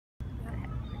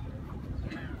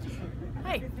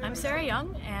Hi, I'm Sarah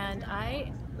Young, and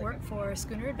I work for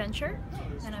Schooner Adventure,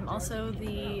 and I'm also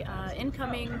the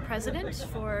incoming president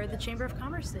for the Chamber of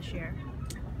Commerce this year.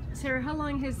 Sarah, how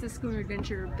long has the Schooner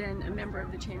Adventure been a member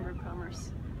of the Chamber of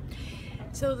Commerce?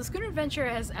 So the Schooner Adventure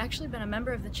has actually been a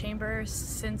member of the Chamber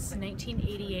since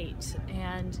 1988,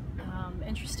 and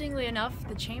interestingly enough,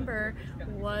 the Chamber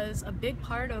was a big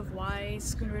part of why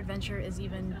Schooner Adventure is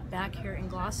even back here in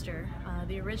Gloucester.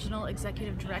 The original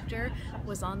executive director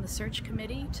was on the search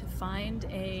committee to find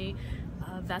a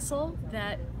vessel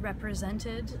that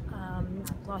represented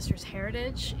Gloucester's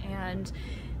heritage and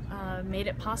made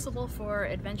it possible for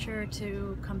Adventure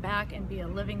to come back and be a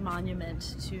living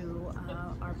monument to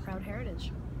our proud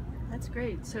heritage. That's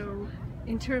great. So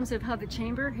in terms of how the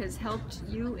Chamber has helped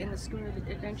you in the Schooner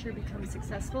Adventure become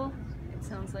successful, it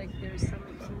sounds like there's some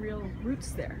real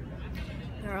roots there.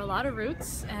 There are a lot of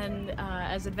roots, and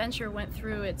as Adventure went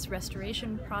through its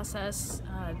restoration process,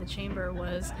 the Chamber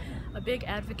was a big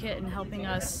advocate in helping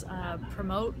us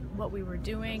promote what we were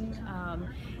doing,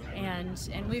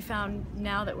 and we found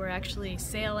now that we're actually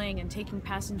sailing and taking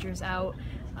passengers out,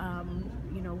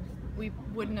 you know, we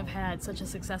wouldn't have had such a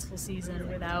successful season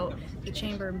without the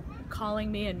Chamber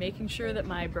calling me and making sure that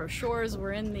my brochures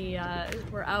were in the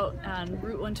were out on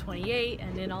Route 128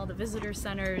 and in all the visitor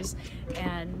centers,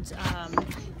 and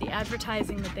the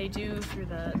advertising that they do through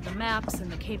the maps and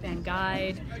the Cape Ann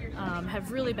Guide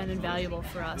have really been invaluable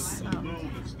for us.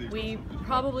 We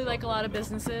probably, like a lot of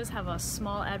businesses, have a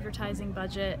small advertising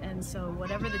budget, and so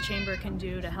whatever the Chamber can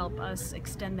do to help us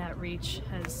extend that reach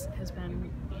has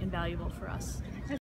been invaluable for us.